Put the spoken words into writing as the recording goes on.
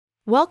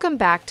Welcome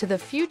back to the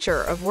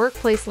future of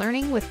workplace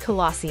learning with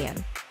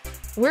Colossyan.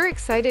 We're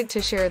excited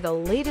to share the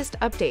latest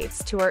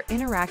updates to our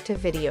interactive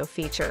video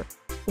feature.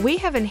 We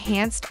have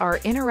enhanced our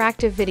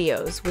interactive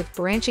videos with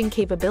branching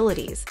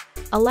capabilities,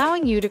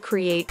 allowing you to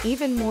create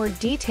even more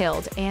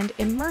detailed and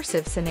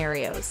immersive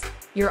scenarios.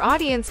 Your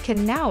audience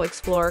can now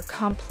explore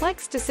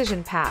complex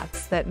decision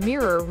paths that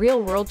mirror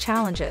real-world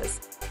challenges.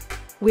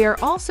 We are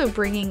also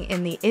bringing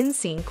in the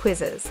in-scene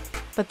quizzes,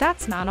 but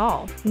that's not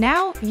all.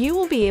 Now, you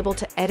will be able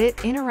to edit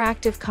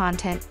interactive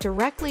content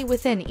directly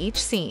within each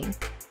scene,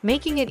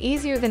 making it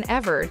easier than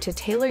ever to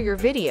tailor your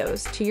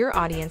videos to your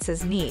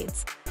audience's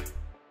needs.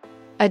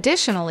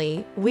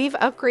 Additionally, we've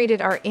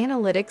upgraded our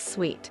analytics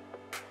suite.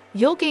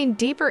 You'll gain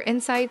deeper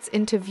insights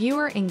into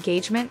viewer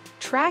engagement,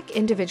 track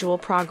individual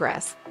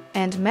progress,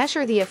 and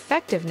measure the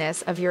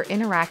effectiveness of your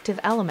interactive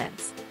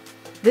elements.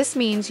 This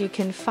means you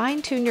can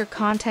fine-tune your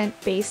content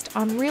based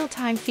on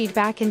real-time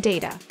feedback and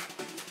data.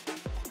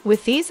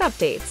 With these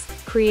updates,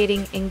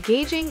 creating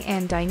engaging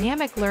and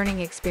dynamic learning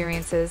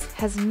experiences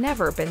has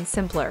never been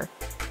simpler.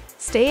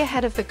 Stay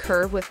ahead of the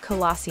curve with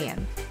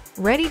Colossyan.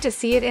 Ready to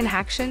see it in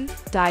action?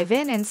 Dive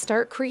in and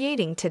start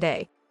creating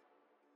today.